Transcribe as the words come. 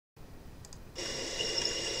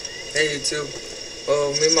Hey YouTube.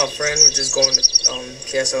 Me and my friend were just going to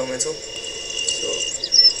KS Elemental. So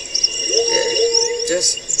yeah,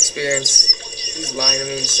 just experience. He's lying to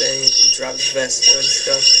me and saying he drops vest and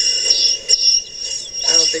stuff.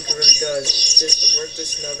 I don't think it really does. It's just a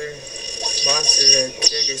worthless another monster that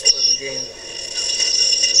Jagger's put in the game.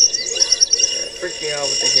 Yeah, it freaked me out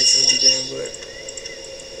with the hits in the beginning, but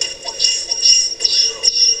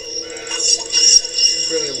it's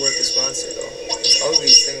really a worthless monster though. It's the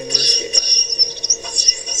ugliest thing in RuneScape.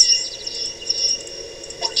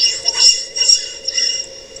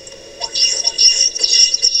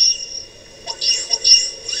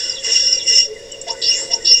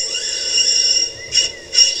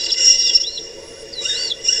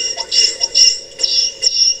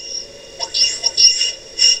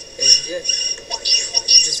 And yeah,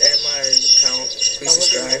 just add my account. Please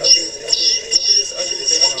subscribe.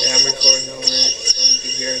 Yeah, I'm recording over it, so you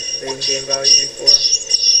can hear the in-game value before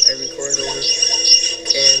I record over.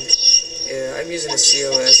 And yeah, I'm using a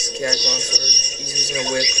COS cat longsword. He's using a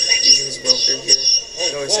whip, using his welfare gear.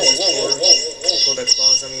 He always says he's poor. He pulled that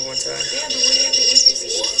claws on me one time.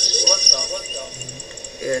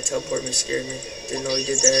 Yeah, teleport me scared me. Didn't know he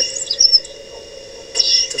did that.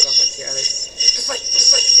 Took off my chaotic.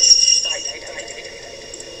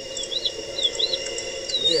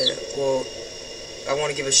 Yeah, well, I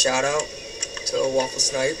want to give a shout out to Waffle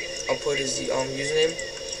Snipe. I'll put his username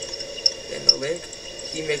in the link.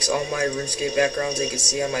 He makes all my RuneScape backgrounds that you can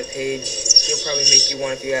see on my page. He'll probably make you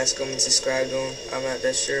one if you ask him and subscribe to him. I'm not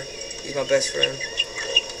that sure. He's my best friend.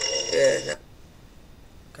 Yeah.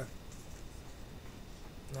 Okay.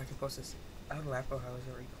 Now I can post this. I have a laptop. How is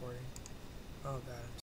it recording? Oh god.